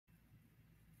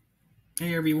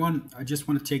Hey everyone, I just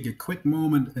want to take a quick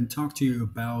moment and talk to you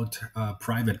about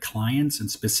private clients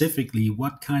and specifically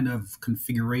what kind of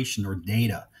configuration or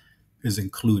data is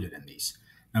included in these.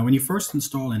 Now, when you first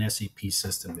install an SAP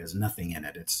system, there's nothing in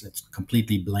it. It's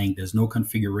completely blank. There's no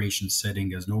configuration setting.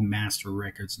 There's no master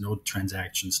records, no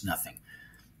transactions, nothing.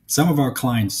 Some of our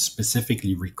clients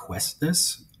specifically request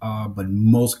this, but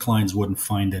most clients wouldn't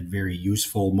find that very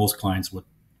useful. Most clients would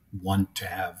want to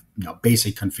have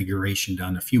basic configuration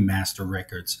done, a few master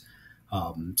records,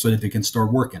 so that they can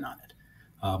start working on it.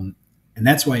 And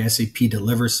that's why SAP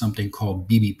delivers something called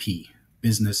BBP,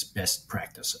 Business Best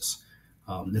Practices.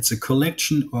 It's a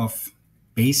collection of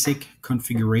basic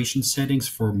configuration settings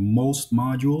for most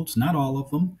modules, not all of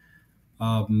them,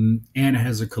 and it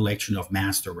has a collection of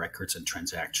master records and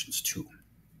transactions too.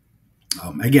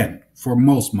 Again, for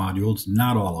most modules,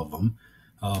 not all of them.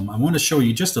 I want to show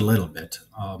you just a little bit.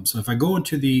 So if I go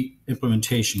into the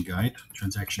implementation guide,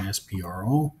 transaction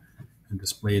SPRO, and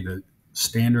display the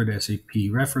standard SAP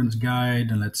reference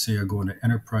guide, and let's say I go into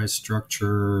enterprise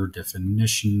structure,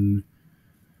 definition,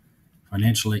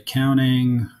 financial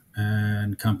accounting,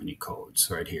 and company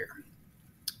codes right here.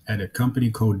 Edit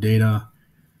company code data.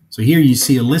 So here you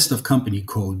see a list of company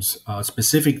codes,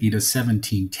 specifically the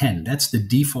 1710. That's the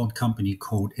default company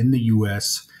code in the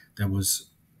US that was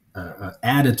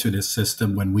added to the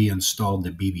system when we installed the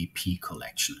BBP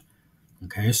collection.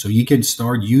 Okay, so you can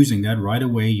start using that right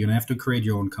away. You don't have to create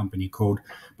your own company code.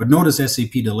 But notice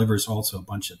SAP delivers also a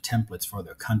bunch of templates for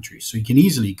the countries. So you can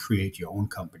easily create your own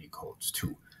company codes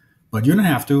too. But you don't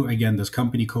have to. Again, this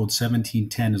company code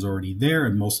 1710 is already there,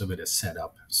 and most of it is set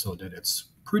up so that it's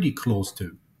pretty close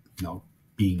to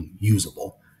being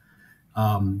usable.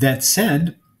 That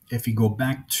said, if you go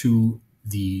back to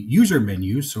the user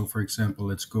menu, so for example,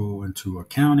 let's go into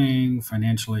accounting,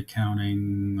 financial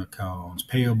accounting, accounts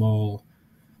payable,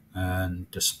 and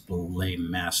display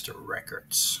master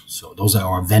records. So those are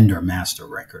our vendor master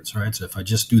records, right? So if I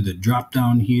just do the drop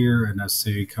down here and I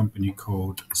say company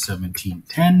code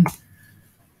 1710,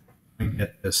 I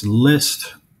get this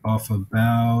list of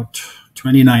about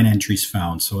 29 entries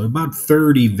found. So about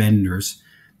 30 vendors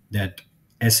that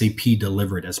SAP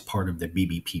delivered as part of the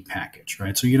BBP package,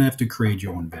 right? So you don't have to create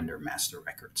your own vendor master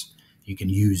records. You can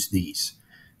use these.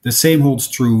 The same holds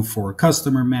true for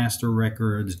customer master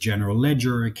records, general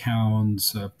ledger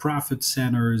accounts, profit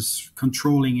centers,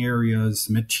 controlling areas,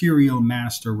 material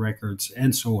master records,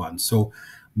 and so on. So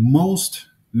most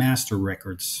master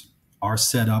records are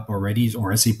set up already,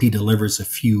 or SAP delivers a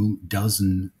few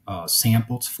dozen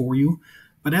samples for you.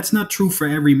 But that's not true for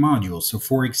every module. So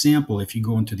for example, if you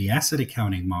go into the asset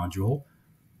accounting module,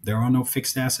 there are no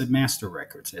fixed asset master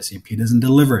records. SAP doesn't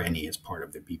deliver any as part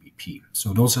of the BBP.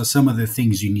 So those are some of the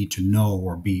things you need to know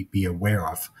or be aware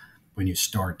of when you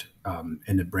start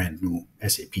in a brand new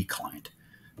SAP client.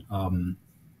 The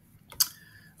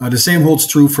same holds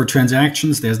true for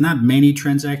transactions. There's not many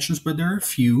transactions, but there are a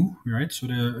few, right? So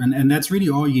and that's really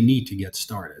all you need to get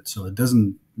started. So it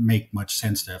doesn't make much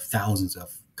sense to have thousands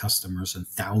of customers and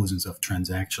thousands of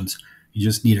transactions. You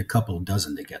just need a couple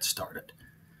dozen to get started.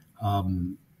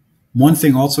 One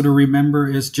thing also to remember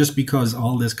is just because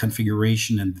all this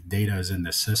configuration and the data is in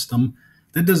the system,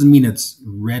 that doesn't mean it's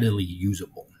readily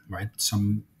usable, right?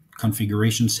 Some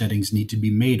configuration settings need to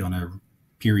be made on a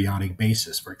periodic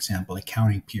basis. For example,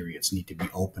 accounting periods need to be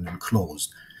open and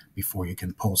closed before you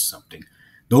can post something.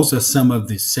 Those are some of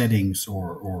the settings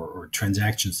or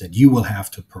transactions that you will have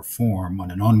to perform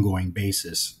on an ongoing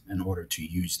basis in order to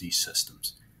use these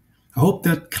systems. I hope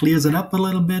that clears it up a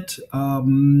little bit.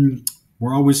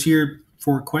 We're always here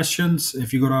for questions.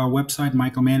 If you go to our website,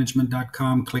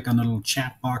 micromanagement.com, click on the little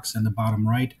chat box in the bottom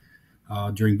right.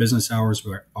 During business hours,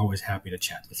 we're always happy to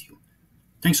chat with you.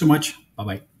 Thanks so much.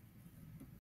 Bye-bye.